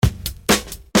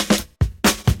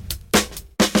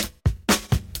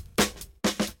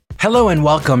Hello and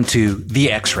welcome to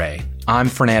The X-Ray. I'm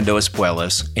Fernando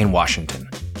Espuelas in Washington.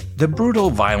 The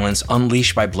brutal violence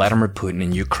unleashed by Vladimir Putin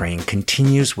in Ukraine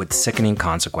continues with sickening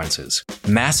consequences.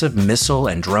 Massive missile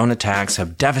and drone attacks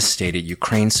have devastated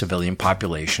Ukraine's civilian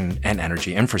population and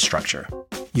energy infrastructure.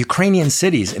 Ukrainian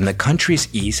cities in the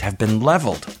country's east have been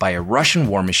leveled by a Russian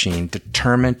war machine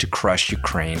determined to crush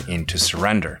Ukraine into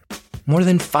surrender. More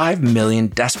than 5 million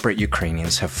desperate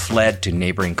Ukrainians have fled to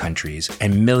neighboring countries,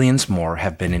 and millions more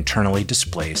have been internally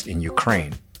displaced in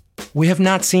Ukraine. We have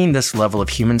not seen this level of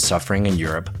human suffering in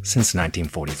Europe since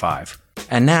 1945.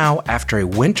 And now, after a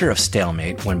winter of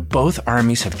stalemate when both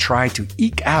armies have tried to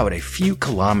eke out a few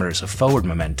kilometers of forward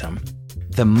momentum,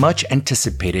 the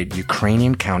much-anticipated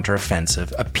Ukrainian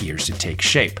counteroffensive appears to take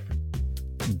shape.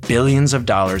 Billions of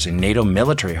dollars in NATO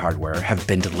military hardware have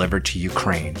been delivered to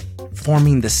Ukraine,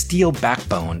 forming the steel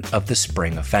backbone of the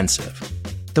spring offensive.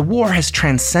 The war has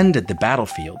transcended the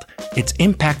battlefield. Its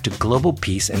impact to global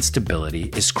peace and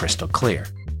stability is crystal clear.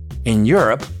 In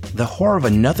Europe, the horror of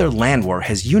another land war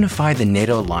has unified the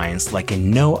NATO alliance like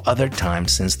in no other time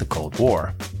since the Cold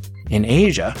War. In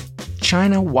Asia,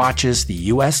 China watches the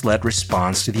US-led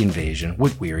response to the invasion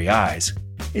with weary eyes.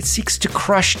 It seeks to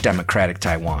crush democratic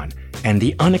Taiwan, and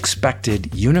the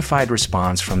unexpected unified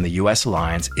response from the US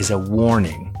alliance is a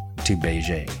warning to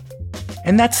Beijing.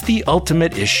 And that's the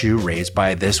ultimate issue raised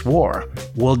by this war.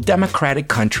 Will democratic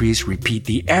countries repeat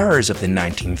the errors of the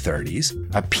 1930s,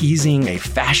 appeasing a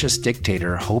fascist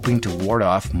dictator hoping to ward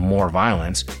off more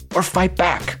violence, or fight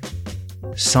back?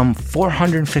 Some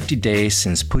 450 days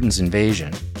since Putin's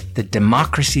invasion, the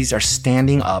democracies are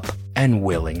standing up and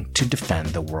willing to defend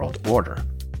the world order.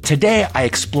 Today, I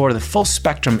explore the full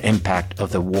spectrum impact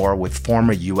of the war with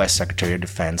former U.S. Secretary of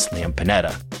Defense Leon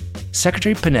Panetta.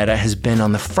 Secretary Panetta has been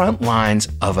on the front lines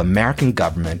of American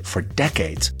government for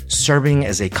decades, serving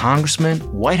as a congressman,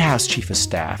 White House chief of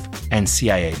staff, and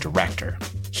CIA director.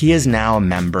 He is now a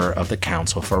member of the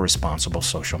Council for Responsible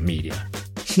Social Media.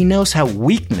 He knows how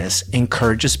weakness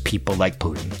encourages people like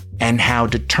Putin, and how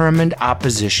determined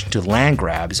opposition to land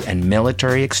grabs and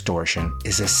military extortion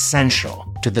is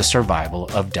essential to the survival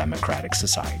of democratic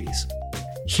societies.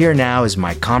 Here now is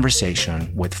my conversation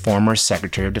with former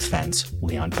Secretary of Defense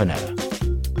Leon Panetta.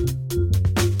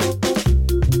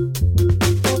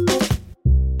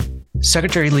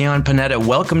 Secretary Leon Panetta,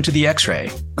 welcome to the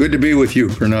X-Ray. Good to be with you,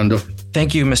 Fernando.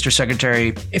 Thank you, Mr.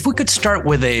 Secretary. If we could start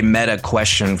with a meta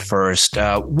question first,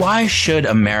 why should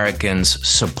Americans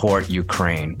support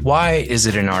Ukraine? Why is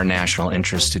it in our national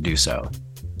interest to do so?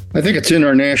 I think it's in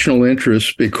our national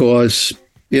interest because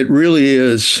it really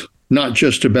is not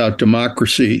just about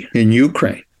democracy in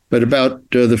Ukraine, but about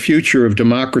the future of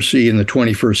democracy in the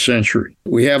 21st century.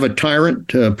 We have a tyrant,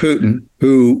 Putin,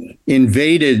 who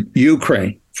invaded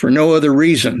Ukraine for no other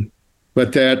reason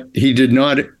but that he did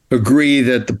not agree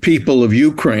that the people of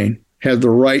Ukraine had the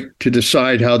right to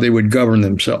decide how they would govern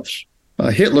themselves.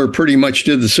 Hitler pretty much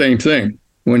did the same thing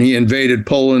when he invaded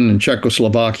Poland and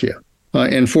Czechoslovakia.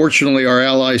 And fortunately, our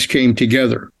allies came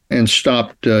together and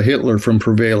stopped Hitler from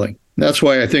prevailing. That's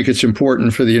why I think it's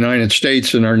important for the United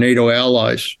States and our NATO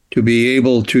allies to be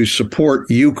able to support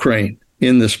Ukraine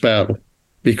in this battle,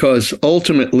 because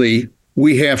ultimately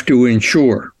we have to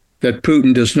ensure that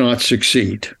Putin does not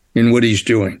succeed in what he's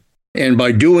doing. And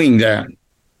by doing that,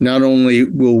 not only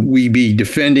will we be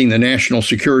defending the national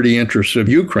security interests of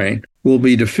Ukraine, we'll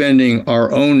be defending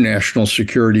our own national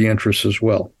security interests as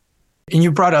well. And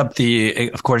you brought up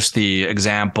the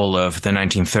example of the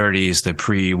 1930s, the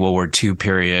pre-World War II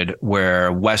period,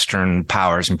 where Western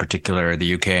powers, in particular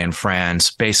the UK and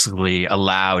France, basically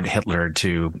allowed Hitler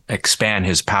to expand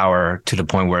his power to the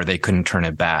point where they couldn't turn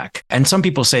it back. And some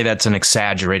people say that's an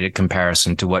exaggerated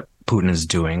comparison to what Putin is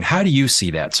doing. How do you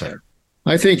see that, sir?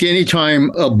 I think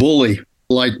anytime a bully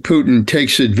like Putin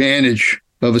takes advantage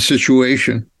of a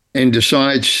situation and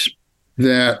decides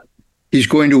that he's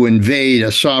going to invade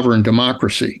a sovereign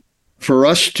democracy, for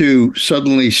us to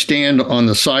suddenly stand on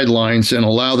the sidelines and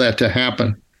allow that to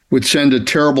happen would send a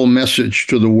terrible message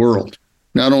to the world,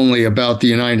 not only about the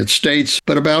United States,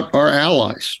 but about our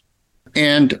allies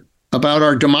and about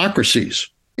our democracies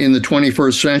in the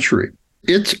 21st century.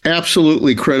 It's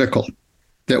absolutely critical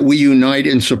that we unite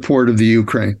in support of the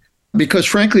Ukraine, because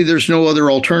frankly, there's no other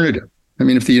alternative. I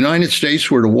mean, if the United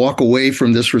States were to walk away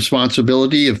from this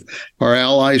responsibility, if our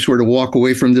allies were to walk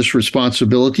away from this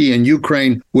responsibility and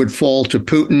Ukraine would fall to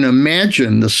Putin,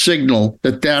 imagine the signal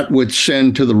that that would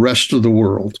send to the rest of the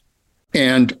world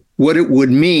and what it would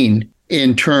mean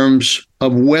in terms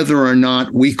of whether or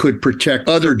not we could protect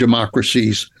other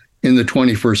democracies in the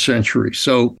 21st century.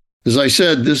 So, as I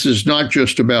said, this is not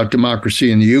just about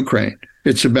democracy in the Ukraine.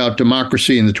 It's about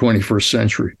democracy in the 21st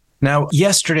century. Now,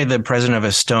 yesterday, the president of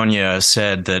Estonia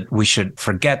said that we should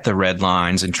forget the red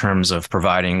lines in terms of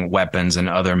providing weapons and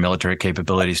other military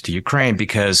capabilities to Ukraine,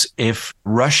 because if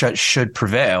Russia should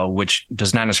prevail, which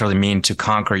does not necessarily mean to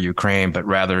conquer Ukraine, but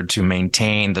rather to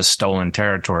maintain the stolen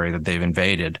territory that they've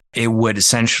invaded, it would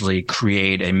essentially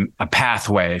create a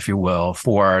pathway, if you will,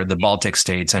 for the Baltic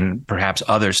states and perhaps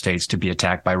other states to be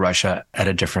attacked by Russia at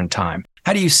a different time.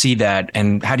 How do you see that,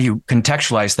 and how do you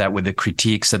contextualize that with the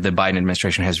critiques that the Biden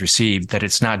administration has received that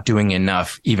it's not doing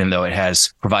enough, even though it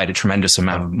has provided a tremendous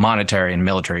amount of monetary and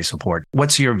military support?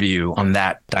 What's your view on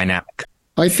that dynamic?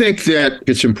 I think that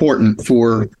it's important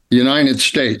for the United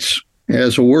States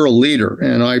as a world leader,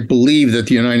 and I believe that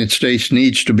the United States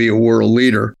needs to be a world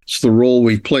leader. It's the role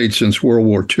we've played since World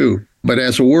War II. But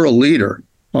as a world leader,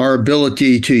 our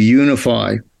ability to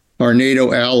unify our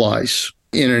NATO allies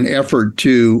in an effort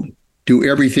to do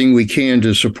everything we can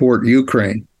to support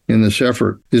Ukraine in this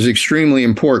effort is extremely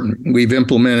important. We've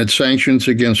implemented sanctions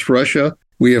against Russia.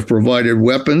 We have provided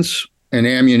weapons and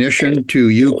ammunition to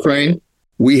Ukraine.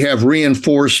 We have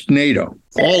reinforced NATO.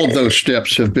 All of those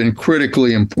steps have been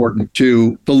critically important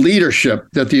to the leadership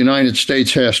that the United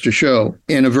States has to show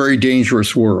in a very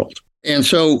dangerous world. And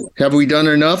so have we done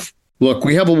enough? Look,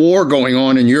 we have a war going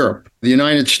on in Europe. The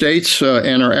United States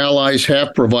and our allies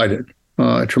have provided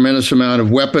a tremendous amount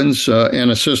of weapons and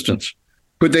assistance.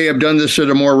 Could they have done this at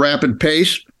a more rapid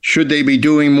pace? Should they be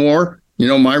doing more?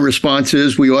 My response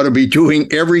is we ought to be doing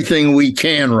everything we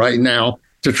can right now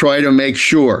to try to make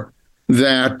sure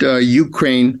that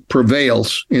Ukraine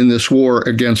prevails in this war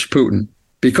against Putin,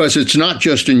 because it's not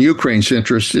just in Ukraine's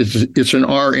interest, it's in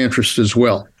our interest as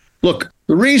well. Look,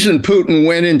 the reason Putin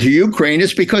went into Ukraine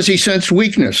is because he sensed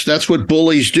weakness. That's what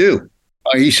bullies do.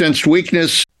 He sensed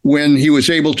weakness when he was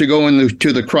able to go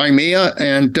into the Crimea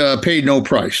and paid no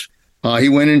price. He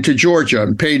went into Georgia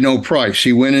and paid no price.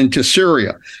 He went into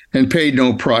Syria and paid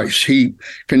no price. He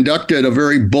conducted a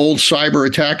very bold cyber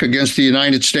attack against the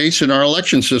United States and our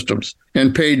election systems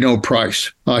and paid no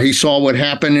price. He saw what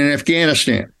happened in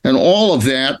Afghanistan. And all of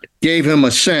that gave him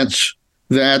a sense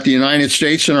that the United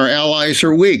States and our allies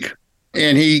are weak.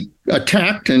 And he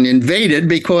attacked and invaded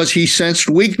because he sensed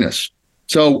weakness.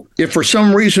 So if for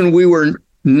some reason we were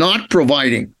not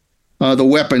providing the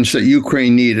weapons that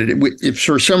Ukraine needed, if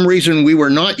for some reason we were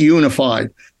not unified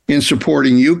in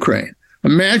supporting Ukraine,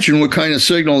 imagine what kind of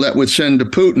signal that would send to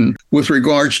Putin with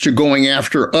regards to going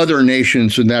after other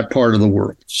nations in that part of the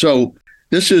world. So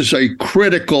this is a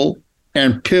critical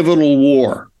and pivotal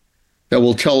war that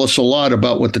will tell us a lot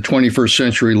about what the 21st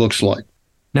century looks like.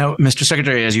 Now, Mr.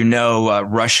 Secretary, as you know,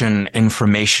 Russian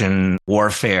information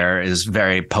warfare is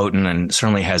very potent and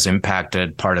certainly has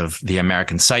impacted part of the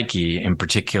American psyche, in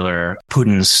particular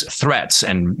Putin's threats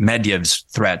and Medyev's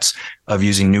threats of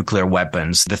using nuclear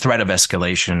weapons, the threat of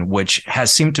escalation, which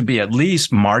has seemed to be at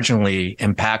least marginally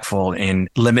impactful in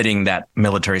limiting that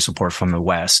military support from the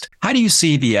West. How do you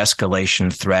see the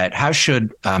escalation threat? How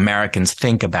should Americans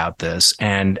think about this?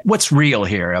 And what's real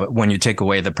here when you take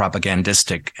away the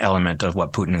propagandistic element of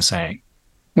what Putin is saying?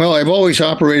 Well, I've always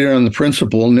operated on the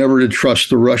principle never to trust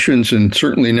the Russians and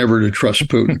certainly never to trust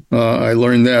Putin. I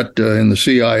learned that in the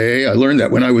CIA. I learned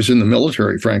that when I was in the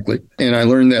military, frankly. And I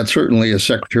learned that certainly as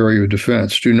Secretary of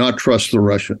Defense. Do not trust the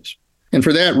Russians. And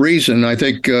for that reason, I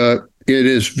think it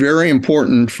is very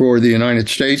important for the United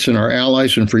States and our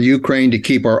allies and for Ukraine to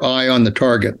keep our eye on the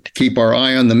target, to keep our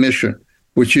eye on the mission,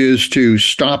 which is to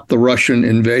stop the Russian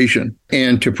invasion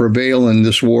and to prevail in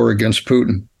this war against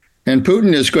Putin. And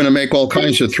Putin is going to make all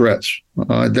kinds of threats.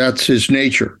 That's his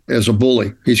nature as a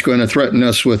bully. He's going to threaten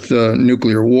us with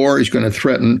nuclear war. He's going to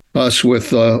threaten us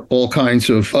with all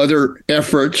kinds of other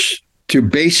efforts to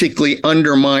basically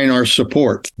undermine our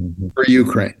support for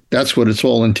Ukraine. That's what it's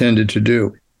all intended to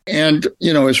do. And,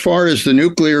 as far as the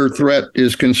nuclear threat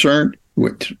is concerned,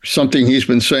 with something he's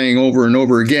been saying over and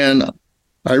over again,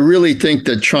 I really think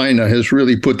that China has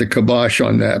really put the kibosh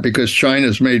on that, because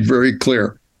China's made very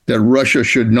clear that Russia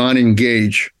should not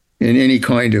engage in any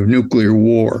kind of nuclear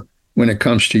war when it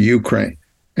comes to Ukraine.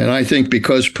 And I think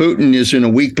because Putin is in a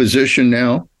weak position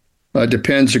now,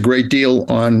 depends a great deal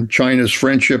on China's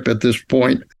friendship at this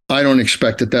point, I don't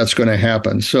expect that that's going to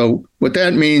happen. So what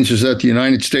that means is that the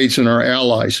United States and our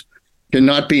allies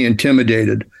cannot be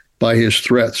intimidated by his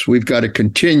threats. We've got to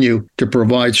continue to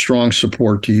provide strong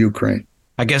support to Ukraine.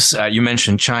 I guess you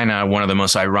mentioned China. One of the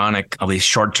most ironic, at least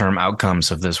short-term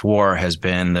outcomes of this war has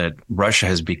been that Russia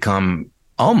has become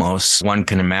almost, one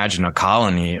can imagine, a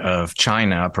colony of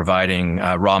China, providing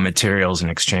raw materials in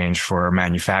exchange for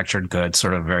manufactured goods,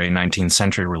 sort of a very 19th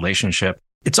century relationship.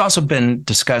 It's also been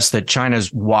discussed that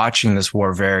China's watching this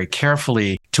war very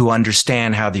carefully to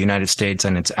understand how the United States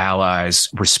and its allies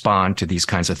respond to these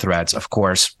kinds of threats, of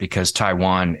course, because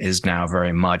Taiwan is now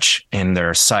very much in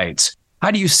their sights. How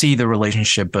do you see the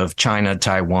relationship of China,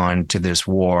 Taiwan to this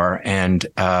war? And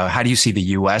how do you see the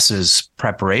U.S.'s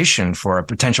preparation for a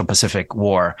potential Pacific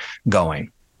war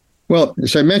going? Well,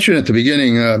 as I mentioned at the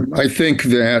beginning, I think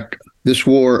that this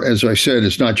war, as I said,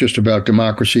 is not just about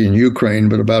democracy in Ukraine,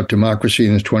 but about democracy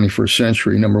in the 21st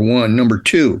century, number one. Number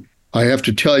two, I have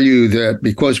to tell you that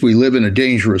because we live in a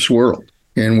dangerous world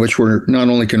in which we're not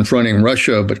only confronting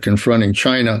Russia, but confronting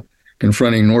China,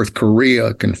 confronting North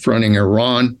Korea, confronting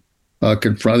Iran,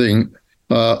 confronting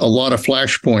a lot of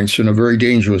flashpoints in a very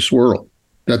dangerous world,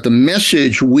 that the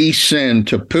message we send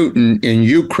to Putin in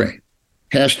Ukraine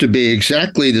has to be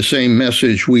exactly the same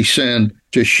message we send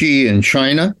to Xi in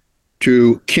China,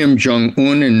 to Kim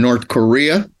Jong-un in North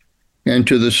Korea, and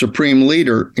to the supreme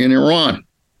leader in Iran,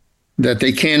 that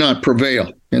they cannot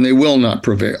prevail and they will not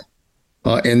prevail.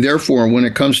 And therefore, when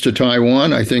it comes to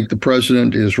Taiwan, I think the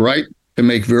president is right to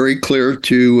make very clear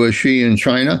to Xi in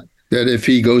China that if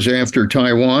he goes after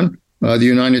Taiwan, the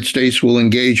United States will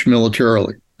engage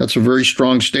militarily. That's a very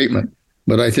strong statement,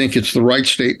 but I think it's the right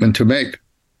statement to make.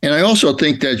 And I also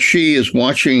think that Xi is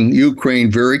watching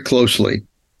Ukraine very closely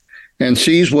and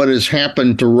sees what has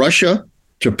happened to Russia,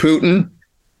 to Putin,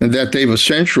 and that they've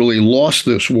essentially lost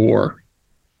this war.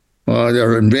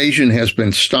 Their invasion has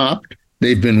been stopped.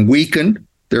 They've been weakened.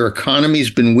 Their economy's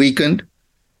been weakened.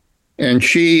 And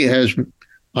Xi has,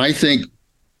 I think,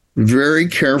 very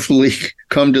carefully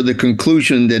come to the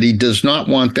conclusion that he does not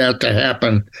want that to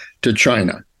happen to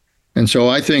China. And so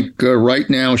I think right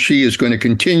now Xi is going to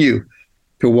continue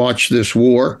to watch this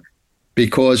war,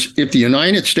 because if the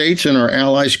United States and our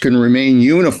allies can remain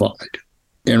unified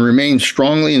and remain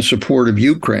strongly in support of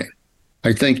Ukraine,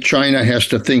 I think China has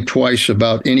to think twice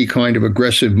about any kind of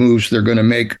aggressive moves they're going to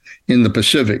make in the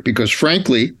Pacific. Because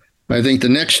frankly, I think the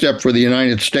next step for the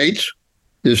United States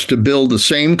is to build the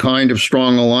same kind of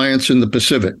strong alliance in the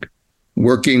Pacific,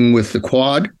 working with the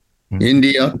Quad,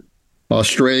 India,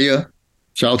 Australia,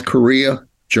 South Korea,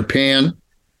 Japan,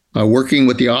 working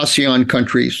with the ASEAN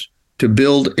countries to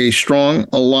build a strong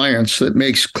alliance that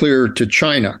makes clear to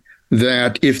China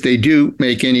that if they do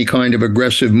make any kind of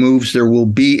aggressive moves, there will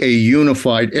be a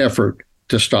unified effort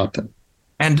to stop them.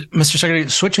 And Mr. Secretary,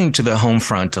 switching to the home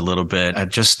front a little bit,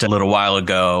 just a little while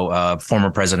ago, former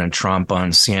President Trump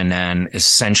on CNN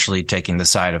essentially taking the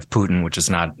side of Putin, which is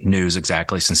not news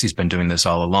exactly since he's been doing this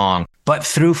all along. But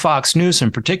through Fox News in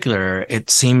particular,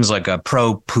 it seems like a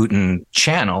pro-Putin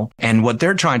channel. And what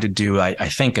they're trying to do, I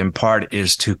think in part,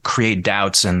 is to create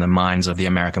doubts in the minds of the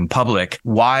American public.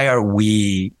 Why are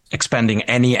we expending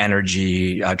any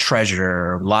energy,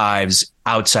 treasure, lives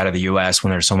outside of the U.S.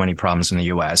 when there's so many problems in the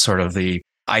U.S., sort of the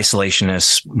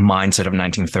isolationist mindset of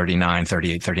 1939,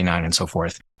 38, 39, and so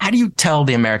forth. How do you tell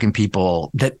the American people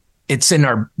that it's in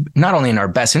our, not only in our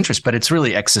best interest, but it's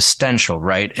really existential,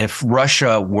 right? If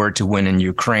Russia were to win in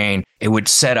Ukraine, it would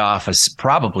set off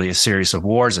probably a series of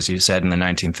wars, as you said, in the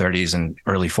 1930s and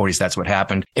early 40s. That's what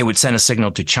happened. It would send a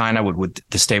signal to China, would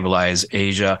destabilize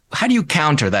Asia. How do you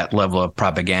counter that level of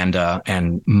propaganda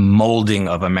and molding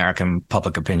of American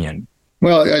public opinion?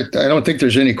 Well, I don't think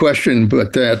there's any question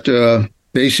but that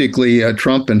basically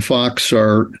Trump and Fox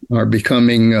are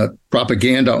becoming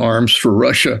propaganda arms for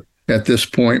Russia at this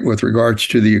point with regards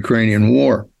to the Ukrainian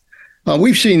war.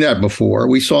 We've seen that before.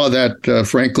 We saw that,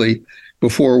 frankly,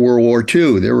 before World War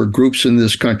II. There were groups in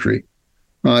this country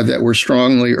that were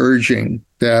strongly urging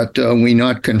that we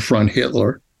not confront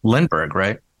Hitler. Lindbergh,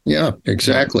 right? Yeah,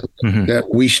 exactly. Mm-hmm.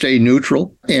 That we stay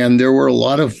neutral. And there were a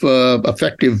lot of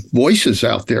effective voices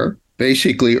out there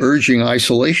basically urging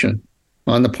isolation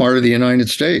on the part of the United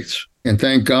States. And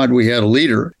thank God we had a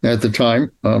leader at the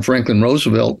time, Franklin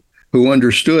Roosevelt, who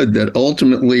understood that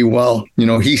ultimately, while,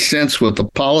 he sensed what the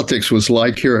politics was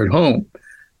like here at home,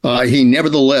 he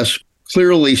nevertheless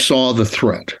clearly saw the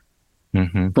threat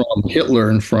from Hitler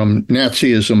and from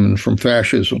Nazism and from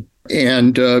fascism,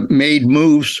 and made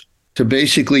moves to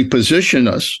basically position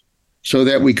us so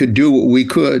that we could do what we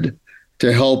could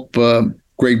to help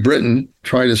Great Britain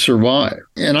try to survive.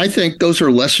 And I think those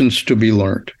are lessons to be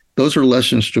learned. Those are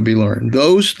lessons to be learned.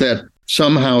 Those that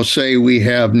somehow say we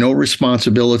have no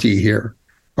responsibility here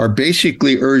are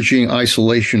basically urging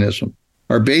isolationism,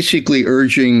 are basically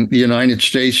urging the United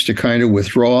States to kind of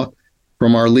withdraw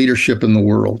from our leadership in the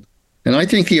world. And I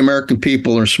think the American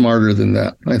people are smarter than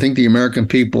that. I think the American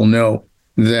people know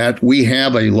that we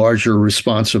have a larger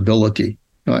responsibility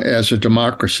as a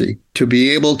democracy to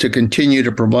be able to continue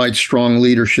to provide strong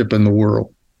leadership in the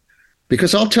world.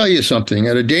 Because I'll tell you something,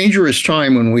 at a dangerous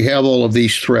time when we have all of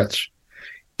these threats,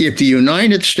 if the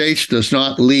United States does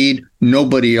not lead,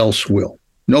 nobody else will.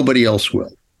 Nobody else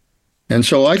will. And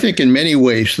so I think in many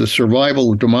ways, the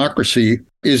survival of democracy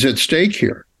is at stake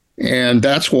here. And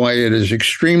that's why it is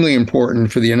extremely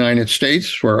important for the United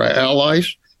States, for our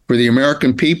allies, for the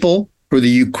American people, for the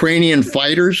Ukrainian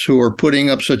fighters who are putting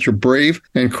up such a brave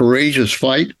and courageous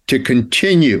fight to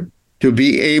continue to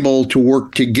be able to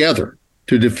work together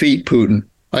to defeat Putin.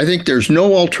 I think there's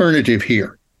no alternative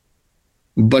here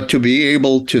but to be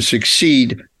able to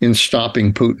succeed in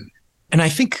stopping Putin. And I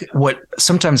think what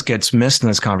sometimes gets missed in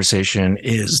this conversation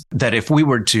is that if we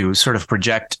were to sort of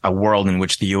project a world in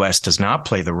which the U.S. does not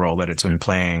play the role that it's been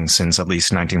playing since at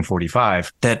least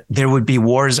 1945, that there would be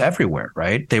wars everywhere,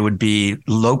 right? There would be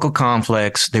local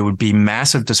conflicts. There would be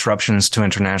massive disruptions to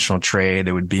international trade.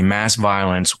 There would be mass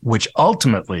violence, which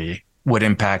ultimately would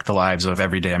impact the lives of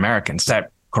everyday Americans. Is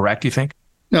that correct, you think?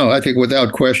 No, I think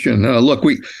without question. Look,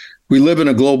 we live in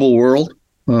a global world.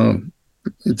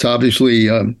 It's obviously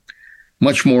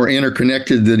much more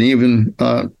interconnected than even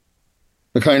the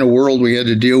kind of world we had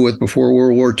to deal with before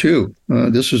World War II.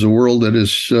 This is a world that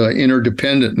is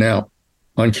interdependent now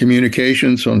on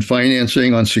communications, on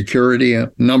financing, on security,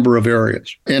 a number of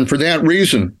areas. And for that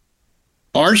reason,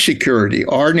 our security,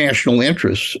 our national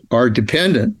interests are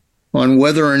dependent on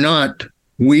whether or not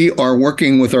we are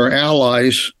working with our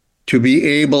allies to be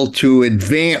able to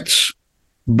advance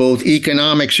both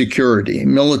economic security,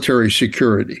 military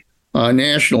security,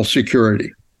 national security,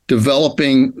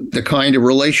 developing the kind of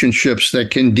relationships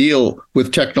that can deal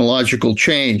with technological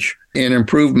change and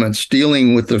improvements,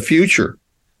 dealing with the future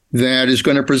that is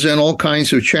going to present all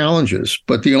kinds of challenges.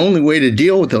 But the only way to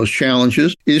deal with those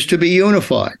challenges is to be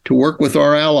unified, to work with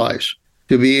our allies,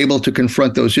 to be able to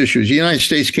confront those issues. The United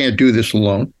States can't do this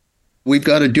alone. We've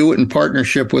got to do it in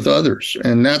partnership with others.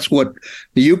 And that's what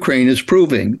the Ukraine is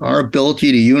proving. Our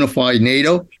ability to unify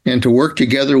NATO and to work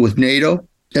together with NATO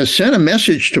has sent a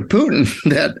message to Putin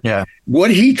that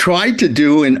what he tried to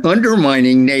do in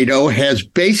undermining NATO has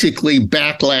basically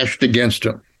backlashed against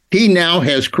him. He now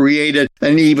has created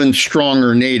an even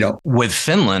stronger NATO. With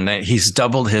Finland, he's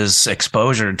doubled his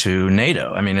exposure to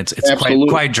NATO. I mean, it's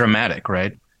quite dramatic,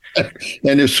 right?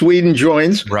 And if Sweden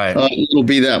joins, it'll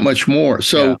be that much more.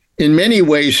 So in many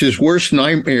ways, his worst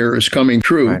nightmare is coming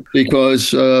true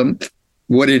because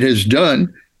what it has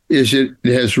done is it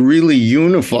has really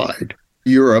unified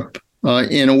Europe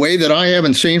in a way that I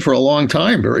haven't seen for a long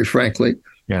time, very frankly.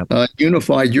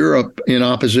 Unified Europe in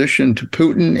opposition to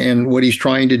Putin and what he's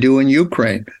trying to do in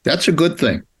Ukraine. That's a good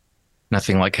thing.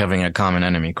 Nothing like having a common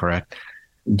enemy, correct?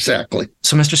 Exactly.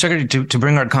 So, Mr. Secretary, to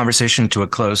bring our conversation to a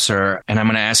close, sir, and I'm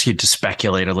going to ask you to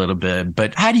speculate a little bit,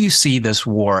 but how do you see this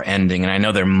war ending? And I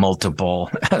know there are multiple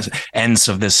ends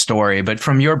of this story, but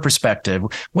from your perspective,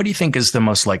 what do you think is the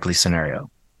most likely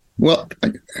scenario? Well,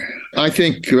 I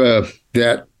think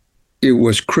that it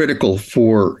was critical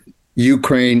for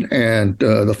Ukraine and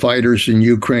the fighters in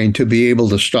Ukraine to be able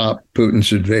to stop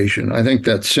Putin's invasion. I think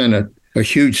that sent a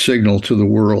huge signal to the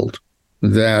world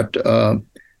that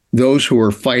those who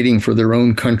are fighting for their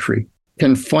own country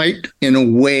can fight in a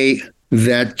way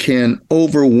that can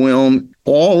overwhelm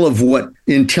all of what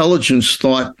intelligence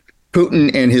thought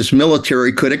Putin and his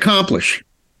military could accomplish.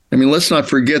 I mean, let's not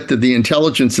forget that the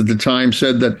intelligence at the time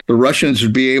said that the Russians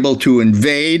would be able to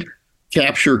invade,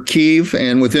 capture Kyiv,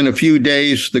 and within a few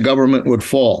days, the government would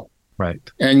fall. Right.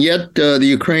 And yet the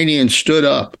Ukrainians stood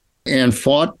up and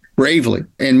fought bravely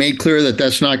and made clear that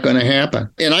that's not going to happen.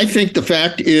 And I think the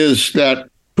fact is that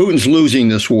Putin's losing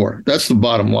this war. That's the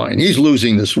bottom line. He's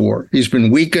losing this war. He's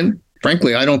been weakened.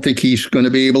 Frankly, I don't think he's going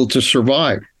to be able to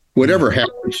survive whatever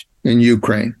happens in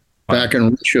Ukraine, back in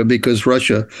Russia, because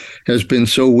Russia has been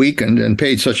so weakened and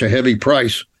paid such a heavy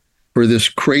price for this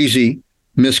crazy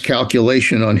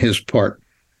miscalculation on his part.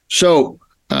 So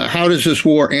how does this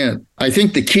war end? I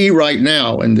think the key right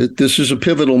now, and this is a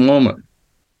pivotal moment,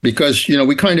 because,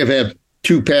 we kind of have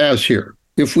two paths here.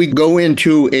 If we go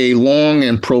into a long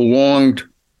and prolonged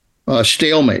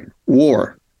stalemate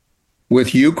war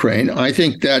with Ukraine, I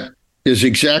think that is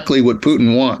exactly what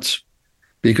Putin wants,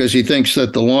 because he thinks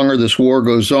that the longer this war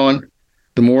goes on,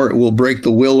 the more it will break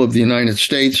the will of the United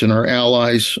States and our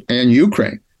allies and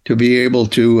Ukraine to be able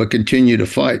to continue to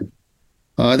fight.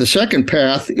 The second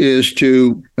path is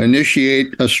to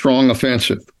initiate a strong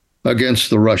offensive against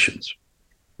the Russians,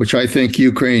 which I think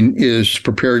Ukraine is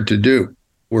prepared to do.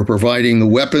 We're providing the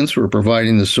weapons, we're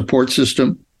providing the support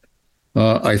system.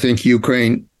 I think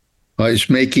Ukraine is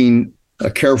making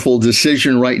a careful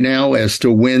decision right now as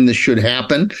to when this should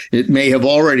happen. It may have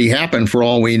already happened for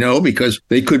all we know, because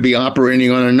they could be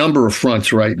operating on a number of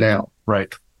fronts right now.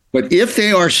 Right. But if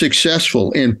they are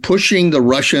successful in pushing the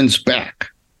Russians back,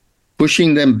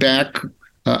 pushing them back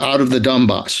out of the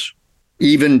Donbass,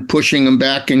 even pushing them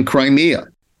back in Crimea,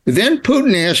 then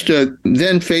Putin has to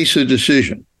then face a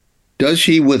decision. Does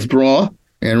he withdraw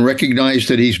and recognize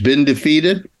that he's been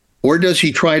defeated, or does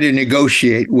he try to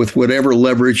negotiate with whatever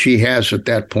leverage he has at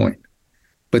that point?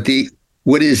 But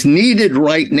what is needed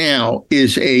right now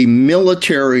is a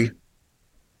military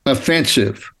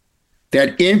offensive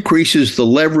that increases the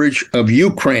leverage of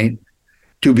Ukraine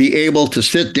to be able to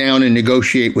sit down and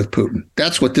negotiate with Putin.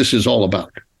 That's what this is all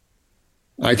about.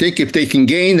 I think if they can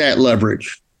gain that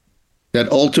leverage,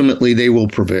 that ultimately they will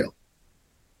prevail.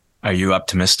 Are you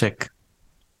optimistic?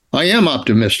 I am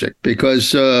optimistic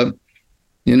because,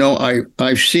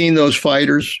 I've seen those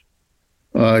fighters.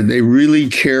 They really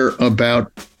care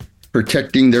about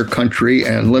protecting their country.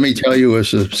 And let me tell you,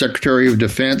 as a Secretary of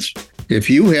Defense, if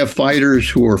you have fighters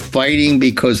who are fighting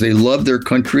because they love their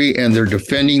country and they're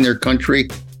defending their country,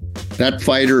 that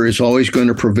fighter is always going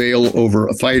to prevail over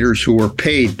fighters who are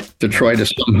paid to try to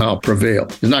somehow prevail.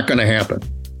 It's not going to happen.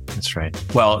 That's right.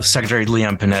 Well, Secretary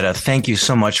Leon Panetta, thank you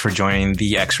so much for joining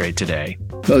the X-Ray today.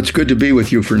 Well, it's good to be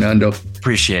with you, Fernando.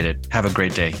 Appreciate it. Have a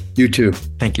great day. You too.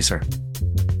 Thank you, sir.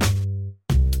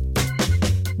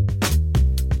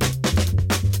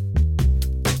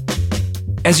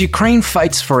 As Ukraine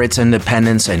fights for its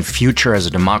independence and future as a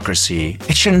democracy,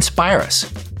 it should inspire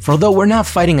us. For although we're not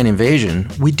fighting an invasion,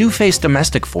 we do face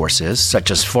domestic forces, such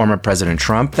as former President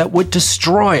Trump, that would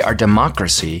destroy our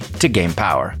democracy to gain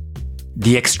power.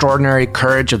 The extraordinary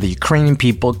courage of the Ukrainian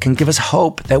people can give us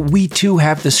hope that we too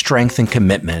have the strength and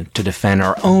commitment to defend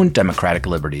our own democratic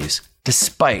liberties,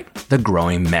 despite the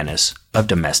growing menace of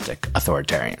domestic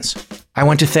authoritarians. I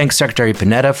want to thank Secretary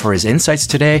Panetta for his insights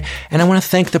today, and I want to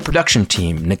thank the production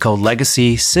team, Nicole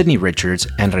Legacy, Sydney Richards,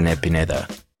 and Rene Pineda.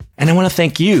 And I want to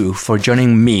thank you for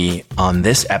joining me on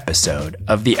this episode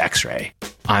of The X-Ray.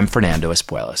 I'm Fernando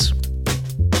Espuelas.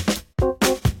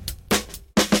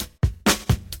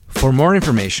 For more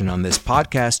information on this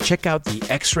podcast, check out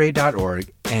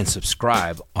thexray.org and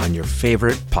subscribe on your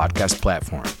favorite podcast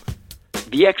platform.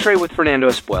 The X-Ray with Fernando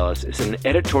Espuelas is an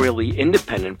editorially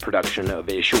independent production of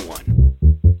Issue One.